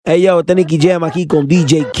Hey yo, este Nicky Jam aquí con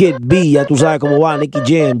DJ Kid B. Ya tú sabes cómo va Nicky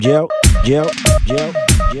Jam, yo.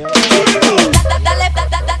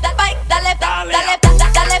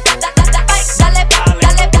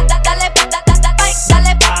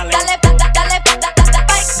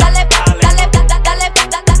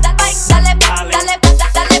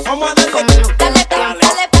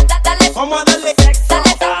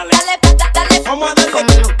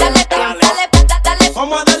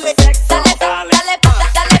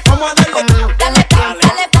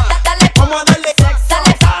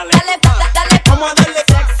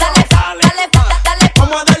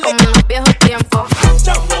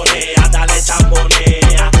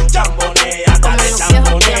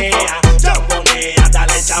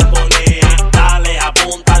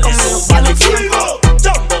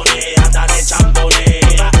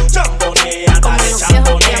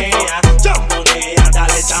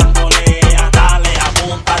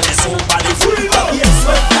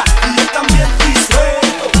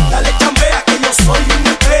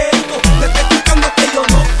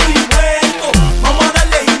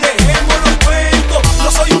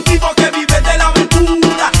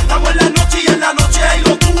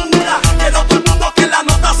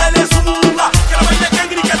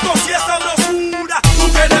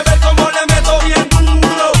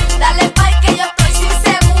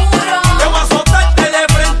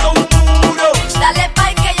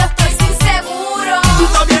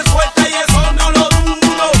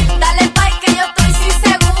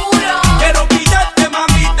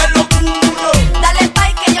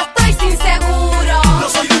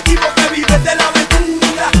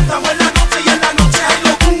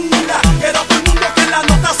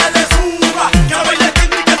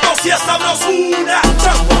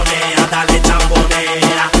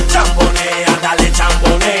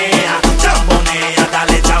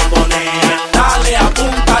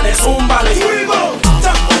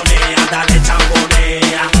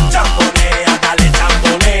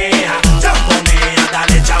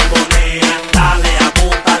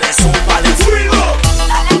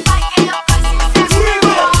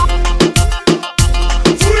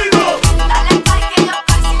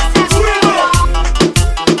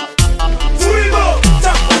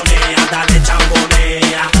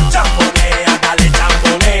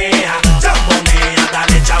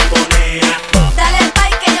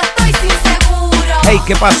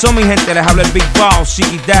 ¿Qué pasó, mi gente? Les habla el Big Boss,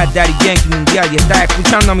 Ziggy Dad, Daddy Yankee Mundial. Y está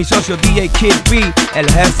escuchando a mi socio DJ Kid B,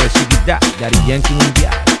 el jefe, Ziggy Dad, Daddy Yankee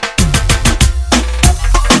Mundial.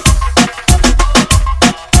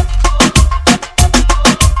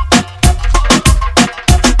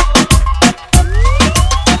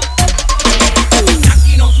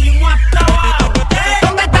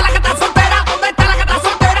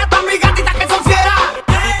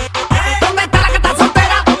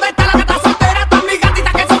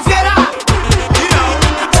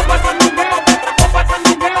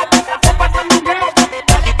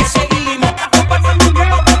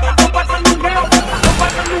 Seguimos,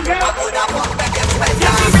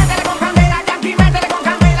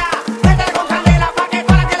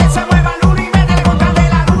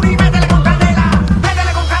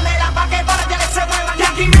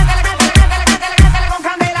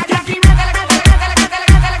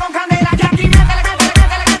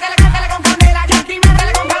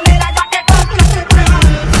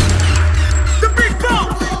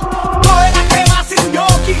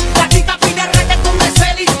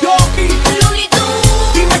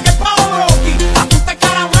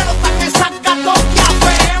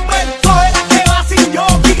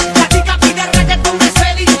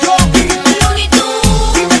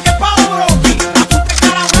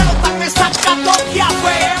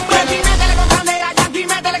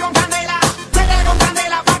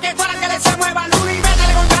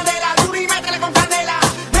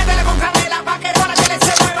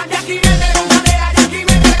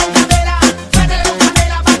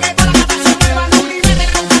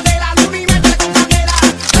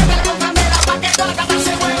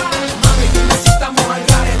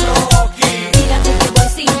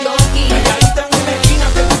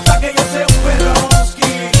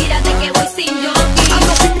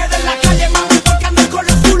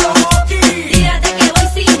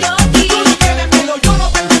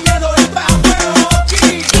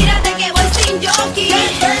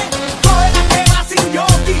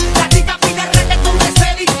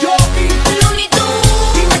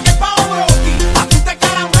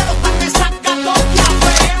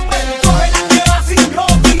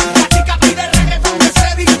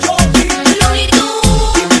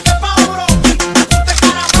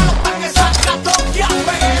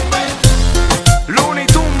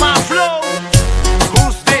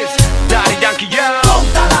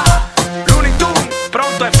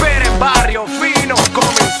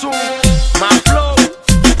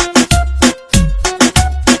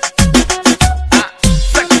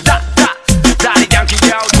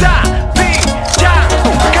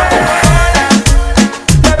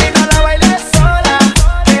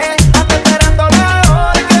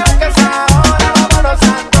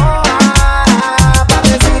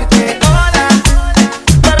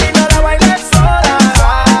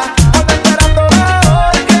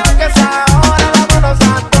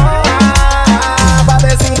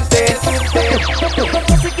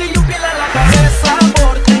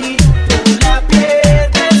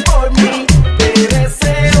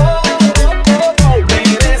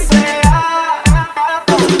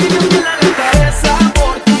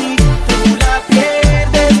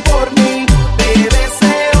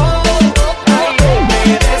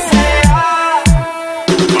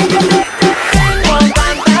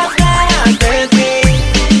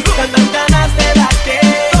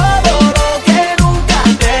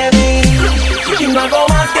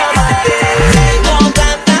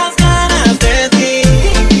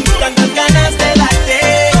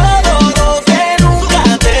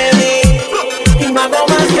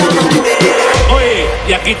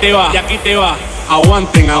 aquí te va, y aquí te va.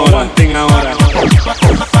 Aguanten ahora, aguanten ahora.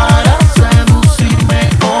 Para seducirme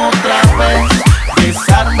otra vez,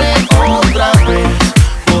 besarme otra vez,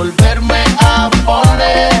 volverme a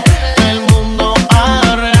poner el mundo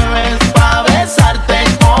al revés, pa' besarte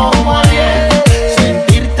como ayer,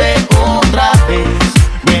 sentirte otra vez,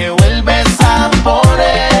 me vuelves a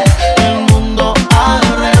poner el mundo al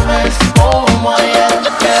revés como ayer.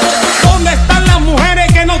 ¿Dónde están las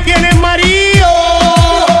mujeres que no tienen marido?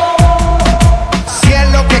 Si es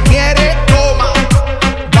lo que quiere, toma.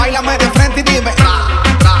 Báilame de frente y dime.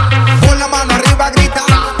 Pon la mano arriba, grita.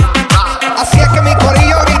 Así es que mi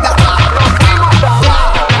corillo grita.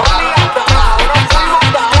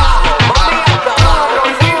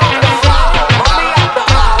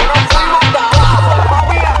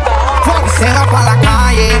 Se va pa' la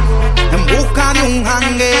calle en busca de un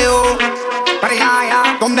jangueo. Para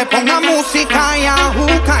allá, donde ponga música y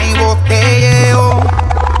ajuca y botelleo.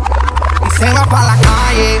 Y se va pa' la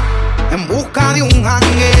calle en busca de un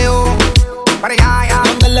jangueo. Para allá,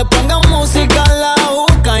 Donde le pongan música, la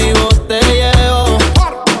busca y botelleo.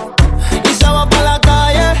 Y se va pa' la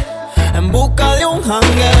calle en busca de un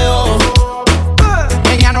jangueo.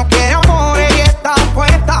 ella no quiere amor, ella está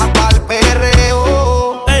puesta pa'l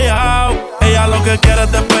perreo. Ella lo que quiere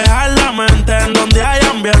es despejar la mente en donde hay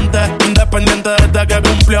ambiente. Independiente desde que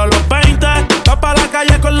cumplió los 20. Va pa' la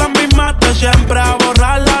calle con las mismas de siempre a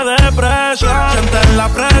borrar la depresión. Siente la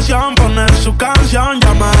presión, poner su canción,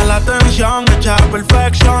 llama la atención, hecha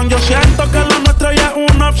perfección. Yo siento que lo nuestro ya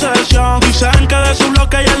es una obsesión. Dicen que de su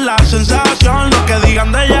bloque ella es la sensación. Lo que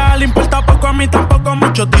digan de ella le importa poco, a mí tampoco.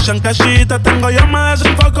 Muchos dicen que si te tengo yo me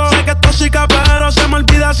desenfoco. Sé que es tóxica pero se me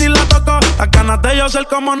olvida si la toco. Las ganas de yo ser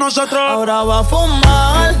como nosotros. Ahora va a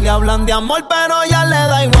fumar, le hablan de amor pero ya le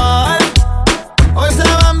da igual. Hoy se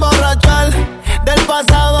va a emborrachar, del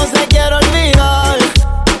pasado se quiere olvidar.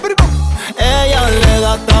 Ella le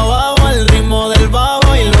da trabajo al ritmo del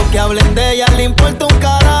bajo y lo que hablen de ella le importa un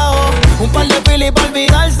carajo. Un par de filis para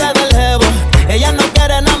olvidarse del jevo. Ella no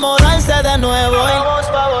quiere enamorarse de nuevo. Y voz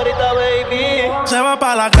favorita, baby. Se va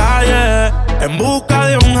pa' la calle en busca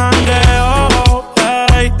de un jangueo,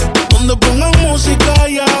 hey, donde pongan música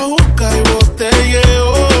y ajuca y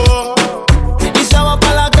botelleo. Y se va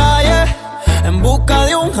pa' la calle en busca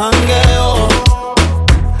de un jangueo.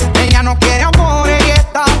 Ella no quiere amor, ella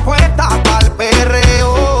está puesta pa'l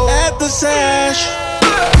perreo. Este es Ash.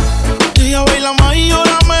 Ella baila más y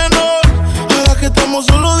llora menos. Ahora que estamos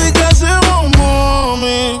solos, di que hacemos,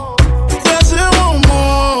 mami. ¿Qué hacemos,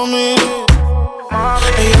 mami?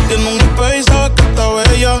 Ella tiene un espejo y sabe que está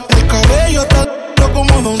bella. El cabello está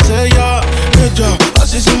como doncella. Ella,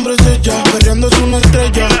 así siempre es ella. Perreando es una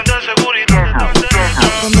estrella.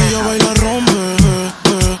 Cuando ella baila rompe.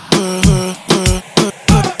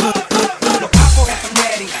 Los capos están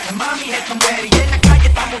ready, las mami están ready. En la calle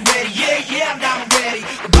estamos ready, yeah, andamos ready.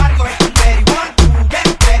 Los barrios están ready, 1, 2, get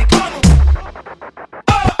ready, come on.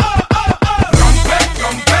 Rompe,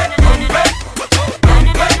 rompe, rompe.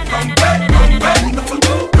 Rompe, rompe, rompe.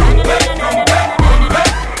 Rompe, rompe, rompe.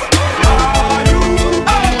 Are you?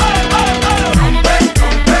 Rompe,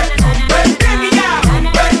 rompe, rompe. Bien y ya.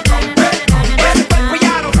 Rompe, rompe, rompe. Ese cuerpo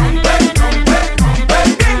ya no rompe, rompe, rompe.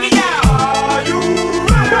 Bien y ya. Are you?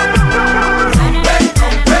 Rompe, rompe,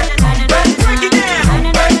 rompe. Break it down.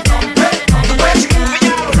 Rompe, rompe. The way you move it,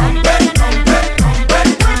 ya no rompe, rompe, rompe.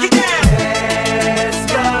 Break it down. Let's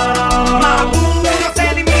go. Mabu no se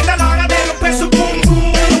limita a la hora de romper su pum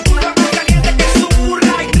pum. Puro más caliente que su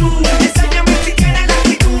right through. Enséñame si tienes la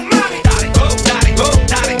actitud, mami. Dale go, dale go,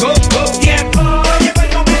 dale go, go. Tiempo, llegó el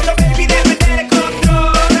momento, baby, de meter el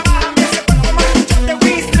control. Rebájame ese cuerpo más mucho de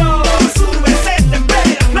wistro. Sube ese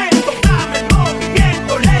temperamento, dame el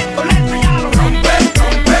movimiento. Lento, lento, ya lo rompe,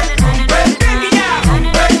 rompe, rompe. Baby, ya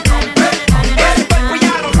rompe, rompe, rompe. Ese cuerpo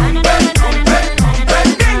ya lo rompe, rompe, rompe.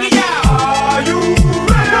 Baby, ya. Are you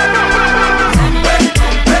ready? Rompe, rompe,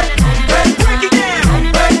 rompe. Break it down.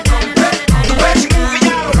 Rompe, rompe. The way you move it,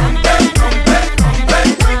 ya lo rompe, rompe, rompe.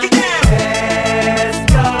 Break it down. Let's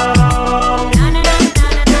go.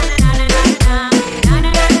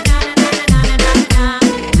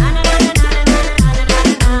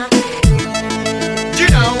 You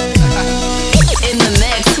know. In the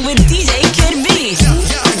mix with DJ Kid B.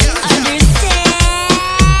 Understand?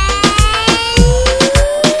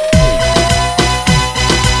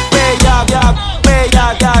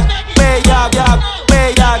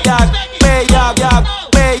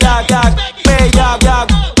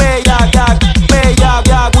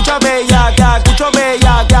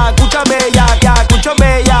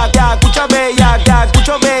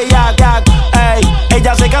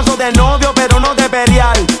 Ella se casó de novio pero no de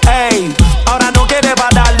perial. Ey, ahora no quiere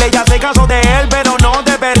parar.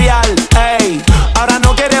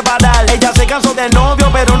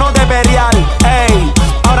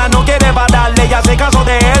 se casó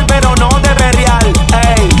de él, pero no de perrear.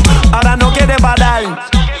 Ey, ahora no quiere parar.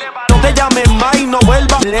 No te llames más y no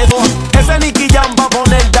vuelvas lejos. Ese Nicky Jam va a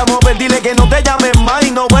ponerte a mover. Dile que no te llames más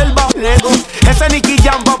y no vuelvas lejos. Ese Nicky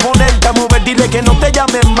Jam va a ponerte a mover. Dile que no te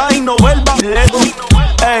llames más y no vuelvas lejos.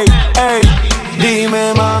 Ey, ey.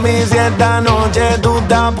 Dime mami si esta noche tú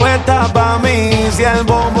estás puesta pa' mí. Si el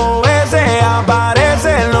bobo ese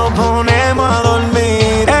aparece lo ponemos a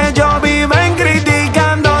dormir. Ellos viven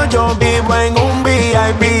criticando, yo vivo en un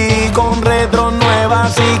VIP con retro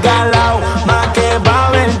nuevas y calao, más que pa'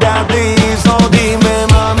 verte a ti. So dime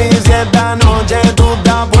mami si esta noche tú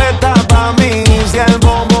estás puesta pa' mí. Si el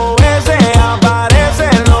bobo ese aparece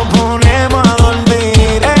lo ponemos a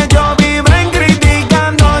dormir. Ellos viven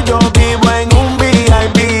criticando, yo vivo en un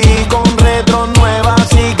VIP con retro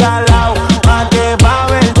nuevas y calao, más que pa'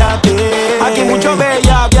 verte a ti. Aquí mucho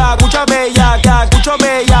bella, ya, escucha bella, ya, escucho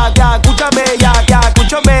bella, ya, escucha bella, ya,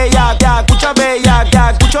 escucho bella, ya, escucha bella, ya,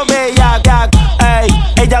 escucho bella, ya. Ey,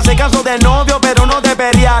 ella se casó de novio pero no de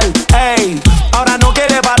perrear. Ey, ahora no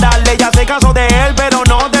quiere parar. Ella se casó de él pero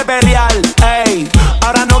no de perrear. Ey,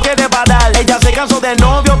 ahora no quiere parar. Ella se casó de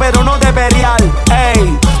novio pero no de perrear.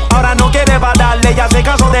 Ey, ahora no quiere parar. Ella se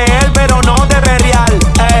casó de él pero no de perrear.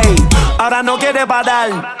 Ey, ahora no quiere parar.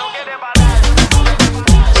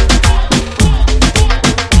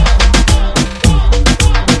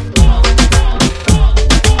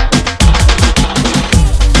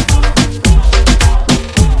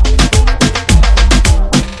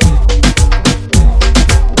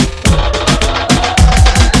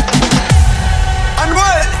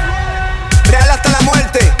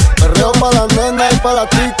 Perreo pa' la nena y pa' la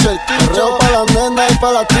teacher. Perreo pa' la nena y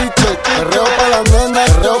pa' la teacher. Perreo pa' la nena,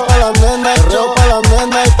 perreo pa' la nena, perreo pa' la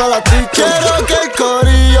nena y pa' la teacher. Quiero que el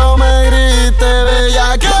corillo me grite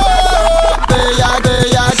bella que, bella,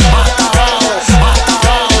 bella que.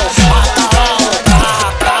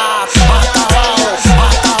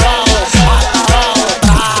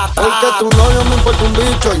 Porque tu novio me importa un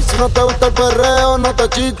bicho. Y si no te gusta el perreo, no te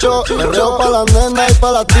chicho. Perreo pa' la nena y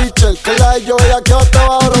pa' la teacher. Que la de yo ya que te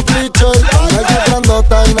bajo los clichés. Una que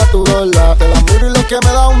grandota y naturola. Te la miro y lo que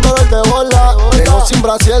me da un dolor de bola. Tengo sin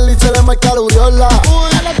brasier y se le marca la uriola.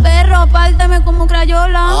 Dale perro, párteme como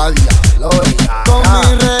crayola. Ay, con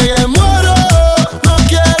mi reggae muero. No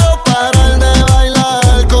quiero parar de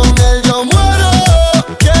bailar. Con él yo muero.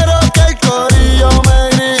 Quiero que el corillo me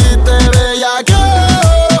grite bella que.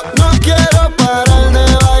 No quiero parar de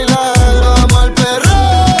bailar. Vamos al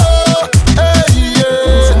perreo. Ey,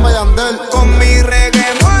 yeah. Sin Mayandel. Con mi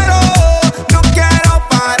reggae muero, no quiero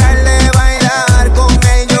parar de bailar. Con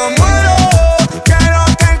ellos muero, quiero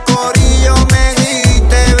que el corillo me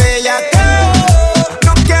grite bellaqueo.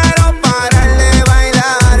 No quiero parar de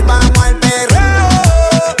bailar, vamos al perreo.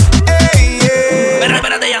 Ey, yeah.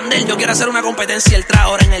 Espérate, Yandel, yo quiero hacer una competencia el tra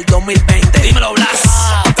ahora en el 2020. Dímelo, Blas.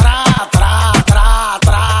 Hasta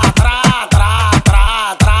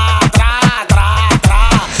abajo,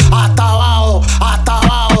 hasta abajo. Hasta abajo, hasta abajo, hasta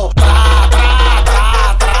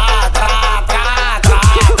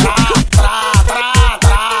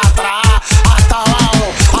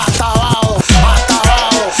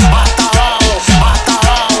abajo, hasta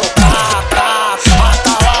abajo, hasta abajo. Hasta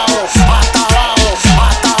abajo, hasta abajo,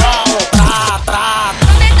 hasta abajo.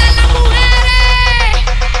 ¿Dónde están las mujeres?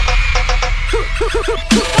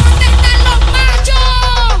 ¿Dónde están los machos?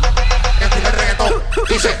 Tira el reggaetón,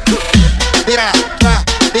 dice, tira, tra,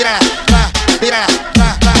 tira, tra, tira, tra,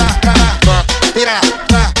 tra, tra, tra, tira,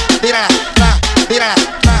 tra, tira, tra, tira,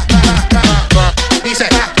 tra, tra, tra, tra, dice,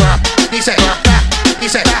 tra, dice, tra,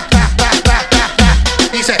 dice, tra, tra, tra, tra, tra,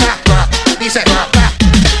 dice, tra, dice, tra.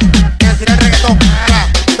 Tira el reggaetón, tra,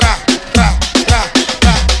 tra, tra, tra,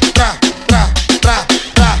 tra, tra, tra, tra, tra, tra, tra,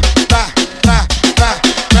 tra, tra, tra,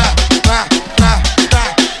 tra,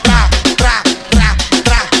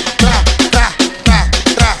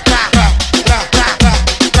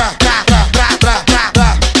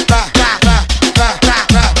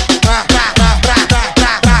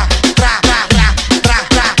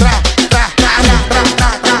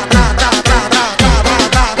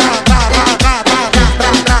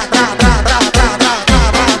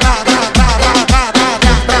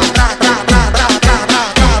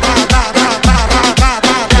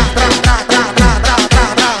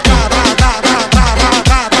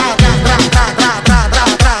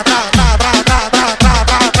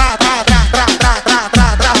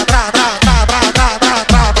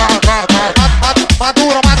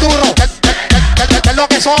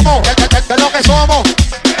 somos, de lo que somos.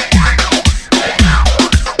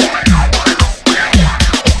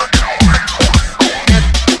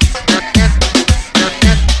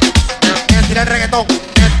 Tira el reggaetón.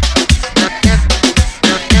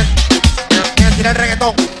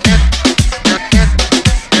 reggaetón.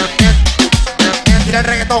 Tira el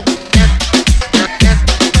reggaetón.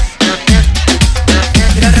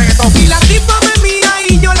 Tira el reggaetón. Y la tipa me mira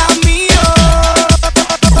y yo la miro.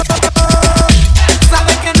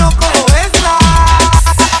 Sabe que no cojo esa.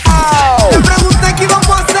 Le pregunté qué íbamos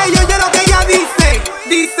a hacer y oye lo que ella dice.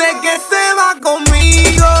 Dice que se va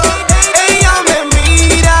conmigo. Ella me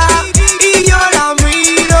mira y yo la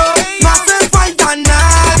miro. No hace falta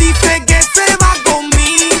nada. Dice que se va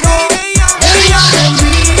conmigo. Ella me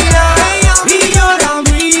mira y yo la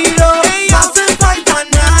miro. No hace falta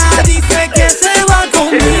nada. Dice que se va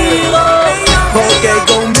conmigo. Ok,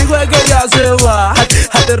 conmigo es que ella se va.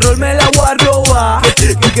 A terror me la voy a robar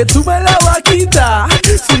y que tú me la vas a quitar.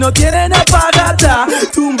 Si no tiene nada para gastar,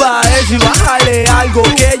 tumba eso y bájale algo.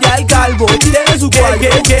 Que ella el calvo tiene su cuarto.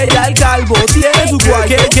 Que ella el calvo tiene su cuarto.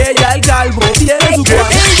 Que ella el calvo tiene su cuarto.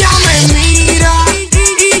 Ella me mira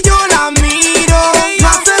y yo la miro. No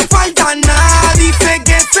hace falta nada. Dice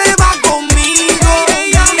que se va conmigo.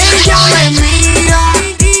 Ella me mira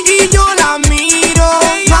y yo la miro.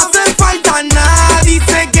 No hace falta nada.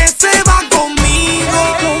 Dice que se va conmigo.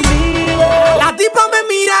 La tipa me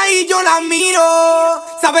mira y yo la miro.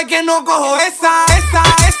 Sabe que no cojo esa.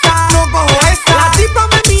 No cojo esa. La tipa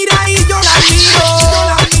me mira y yo la miro.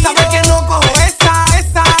 Sabe que no cojo esa.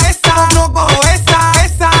 No cojo esa.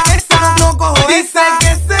 No cojo esa. Dice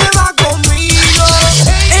que se va conmigo.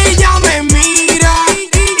 Ella me mira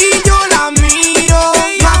y yo la miro.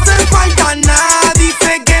 No hace falta nada.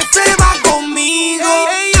 Dice que se va conmigo.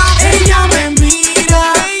 Ella me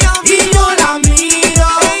mira y yo la miro.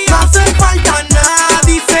 No hace falta nada.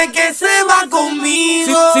 Dice que se va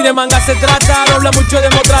conmigo. Si de manga se trata, no habla mucho de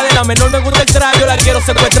mostrar. De la menor me gusta el traje, yo la quiero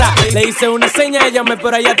secuestrar. Le hice una seña, ella me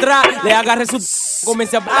por ahí atrás. Le agarré su...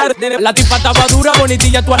 comencé a hablar. La tipa estaba dura,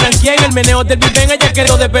 bonitilla, tú arranqué. En el meneo del Viven, ella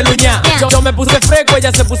quedó de peluña. Yo me puse fresco,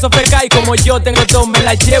 ella se puso freca. Y como yo tengo todo, me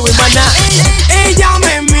la llevo y maná. Ella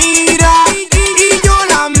me mira y yo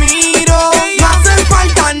la miro. No hace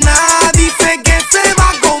falta nada. Dice que se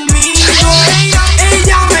va conmigo.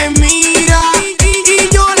 Ella me mira y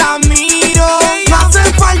yo la miro. No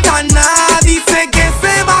hace falta nada. Dice que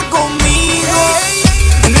se va conmigo.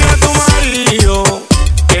 Dile a tu marido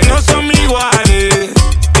que no son iguales,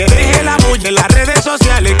 que deje la bulla en las redes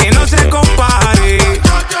sociales, que no se compare.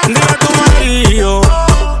 Dile a tu marido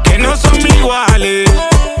que no son iguales,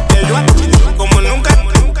 que yo como nunca,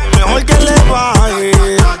 mejor que le baje.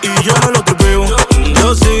 Y yo me lo tripeo,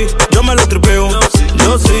 yo sí, yo me lo tripeo,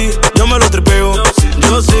 yo sí, yo me lo tripeo,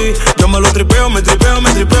 yo sí, yo me lo tripeo, me tripeo,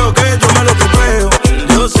 que yo me lo tripeo,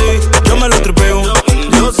 yo sí, yo me lo tripeo,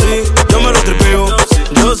 yo sí, yo me lo tripeo,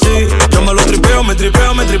 yo sí, yo me lo tripeo, me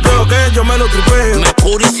tripeo, que yo me lo tripeo. Me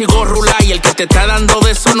curo y sigo rular y el que te está dando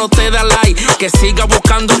de eso no te da like. Que siga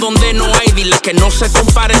buscando donde no hay. Dile que no se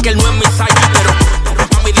compare, que él no es mi size. Pero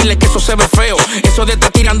mami, dile que eso se ve feo. Eso de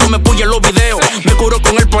estar tirándome puya en los videos. Me curo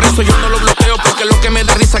con él, por eso yo no lo bloqueo. Porque lo que me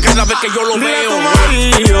da risa cada vez que yo lo Dile veo. a tu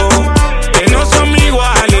marido que no son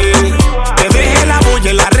iguales, que deje la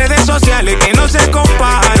bulla en las redes sociales, que no se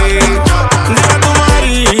compare. Dile a tu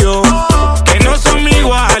marido que no son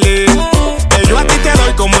iguales, que yo a ti te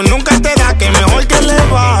doy como nunca te da, que mejor que le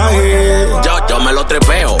baje. Yo me lo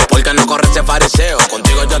trepeo, porque no corre ese fariseo.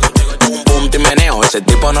 Contigo yo pum pum te meneo. Ese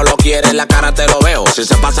tipo no lo quiere, en la cara te lo veo. Si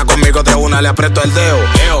se pasa conmigo de una le aprieto el dedo.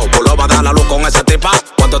 Pulo va a dar la luz con esa tipa.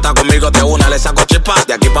 Cuando está conmigo de una le saco chispa.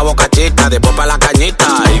 De aquí pa' Boca Chica, después pa' la cañita.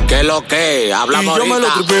 Y que lo que, hablamos yo me lo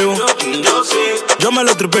tripeo, yo sí, yo me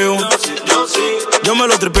lo tripeo, yo sí, yo me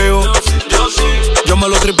lo tripeo, yo sí, yo me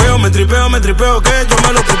lo tripeo, me tripeo, que yo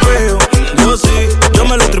me lo tripeo, yo sí, yo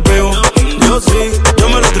me lo tripeo, yo sí, yo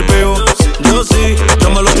me lo tripeo, yo sí, yo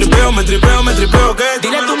me lo tripeo, me tripeo, que yo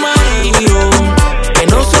dile a me tu lo marido que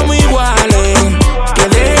no somos iguales, que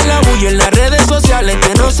deje la bulla en las redes sociales,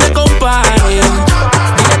 que no se compare. Dile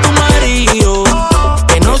a tu marido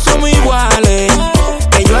que no somos iguales,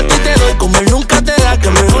 que yo a ti te doy como él nunca te da, que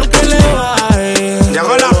mejor que le baje.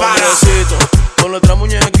 Llegó la para. Con nuestra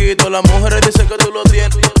muñequito, las mujeres dicen que tú lo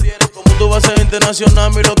tienes. Como tú vas a ser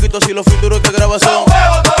internacional, mi loquito, si los futuros que grabas son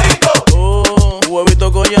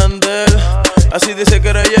huevito con Yandel. Así dice que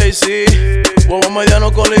eres Jay-Z. Huevo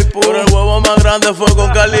mediano con Lil Pump, pero el huevo más grande fue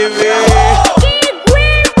con Cardi B.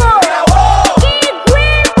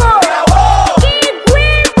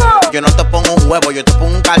 Yo no te pongo un huevo, yo te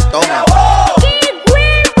pongo un cartón.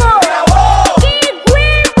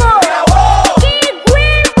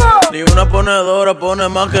 Ni una ponedora pone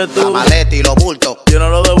más que tú. La maleta y los bultos.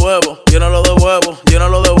 Llénalo de huevo, llénalo de huevo,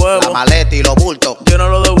 llénalo de huevo. La maleta y los bultos.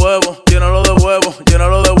 Llénalo de huevo, llénalo de huevo,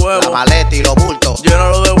 llénalo de huevo. La maleta y los bultos.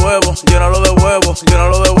 Llénalo de huevo, llénalo de huevo, huevos,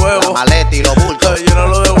 llénalo de huevos. La maleta y los bultos.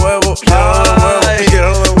 Llénalo de huevos, llénalo de huevos,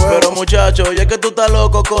 llénalo de huevos. Pero muchacho, ya que tú estás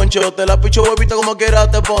loco, concho, te la picho huevita como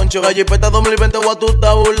quieras te poncho. La jipeta 2020, guau, tú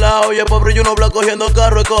estás burlao. Y el pobre yo no habla cogiendo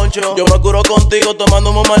carro de concho. Yo me curo contigo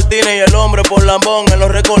tomando un Martínez. Y el hombre por lambón en los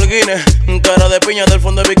récords Guinness. Cara de piña del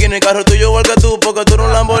fondo de bikini. Carro tuyo igual que tú, porque tú eres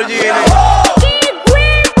un Lamborghini.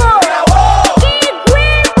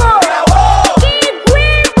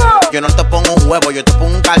 Yo no te pongo un huevo, yo te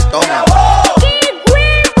pongo un cartón.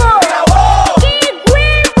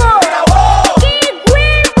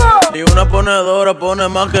 Y una ponedora pone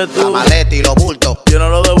más que tú. La maleta y los bultos.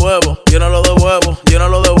 Llénalo de huevos, llénalo de huevos,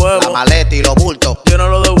 llénalo de huevos. La maleta y los bultos.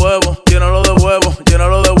 Llénalo de huevos, llénalo de huevos,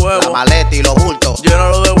 llénalo de huevos. La maleta y los bultos.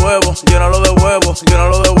 Llénalo de huevos, llénalo de huevos,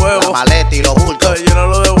 llénalo de huevos. La maleta y los bultos.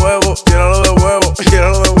 Llénalo de huevos, llénalo de huevos,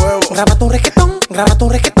 llénalo de huevos. Grábate un reggaetón, grábate un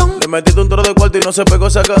reggaetón. Le metiste un toro de cuarto y no se pegó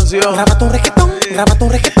esa canción. Grábate un reggaetón, grábate un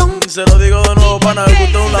reggaetón. Se lo digo de nuevo, pana, que usted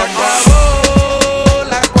es un lambado.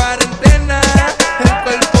 La cuarentena, el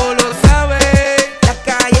cuerpo lo sabe. La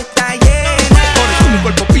calle está llena. Por eso mi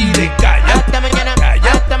cuerpo pide calla. Hasta mañana,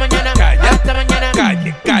 Calla. hasta mañana, Calla. hasta mañana.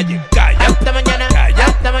 Calle, calle, calla. Hasta mañana, Calla.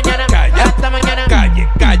 hasta mañana, Calla. hasta mañana. Calle,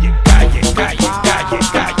 calle, calle, calle, calle,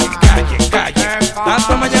 calle, calle, calle.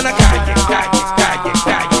 Hasta mañana calle, calle, calle,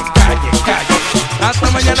 calle, calle, calle.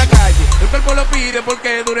 Hasta mañana calle. El cuerpo lo pide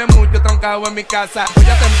porque dure mucho trancado en mi casa. Hoy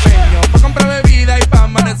ya te empeño pa' comprar bebida y pa'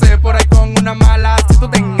 amanecer por ahí con una mala. Si tú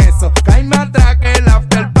ten eso, caíme atrás que el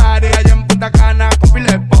after party allá en Punta Cana con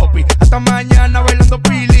pile de popi. Hasta mañana bailando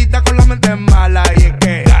pilita con la mente mala. Y es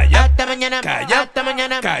que calla, Hasta mañana, calla, hasta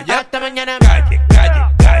mañana, calla, hasta mañana. calle, calle,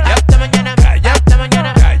 calla, Hasta mañana, calla, hasta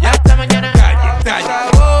mañana, calla, hasta mañana. calle, calla.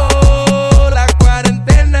 Acabó la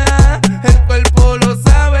cuarentena, el cuerpo lo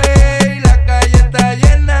sabe y la calle está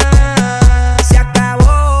llena. Se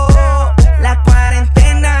acabó la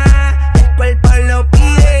cuarentena, el cuerpo lo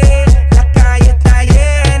pide, la calle está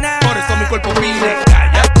llena. Por eso mi cuerpo pide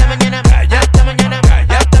calla, Hasta mañana, calla, hasta mañana,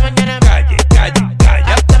 calla, hasta mañana. calle, calle,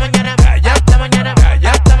 calla, Hasta mañana, calla, hasta mañana,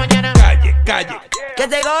 calla, hasta mañana. calle, calle. Que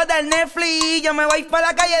llegó del Netflix, yo me voy pa'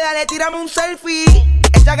 la calle, dale, tírame un selfie.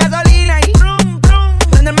 Echa gasolina y brum, brum.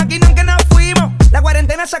 Prende el maquinón que nos fuimos. La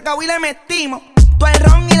cuarentena se acabó y le metimos todo el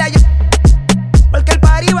ron y la porque el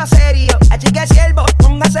party va serio. Así que siervo,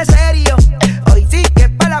 póngase serio. Hoy sí que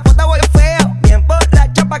pa' la foto voy feo. Bien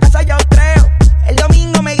borracho pa' casa yo creo. El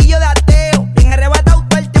domingo me guillo de ateo. Bien arrebatado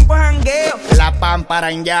todo el tiempo jangueo. La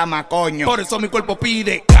pámpara en llama, coño. Por eso mi cuerpo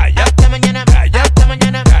pide calla, Hasta mañana, calla, hasta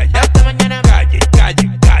mañana, calla, hasta mañana. calle,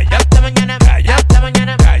 calle, calla, Hasta mañana, calla, hasta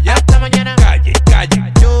mañana, calla, hasta mañana. calle,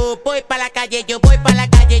 calle. Yo voy pa' la calle, yo voy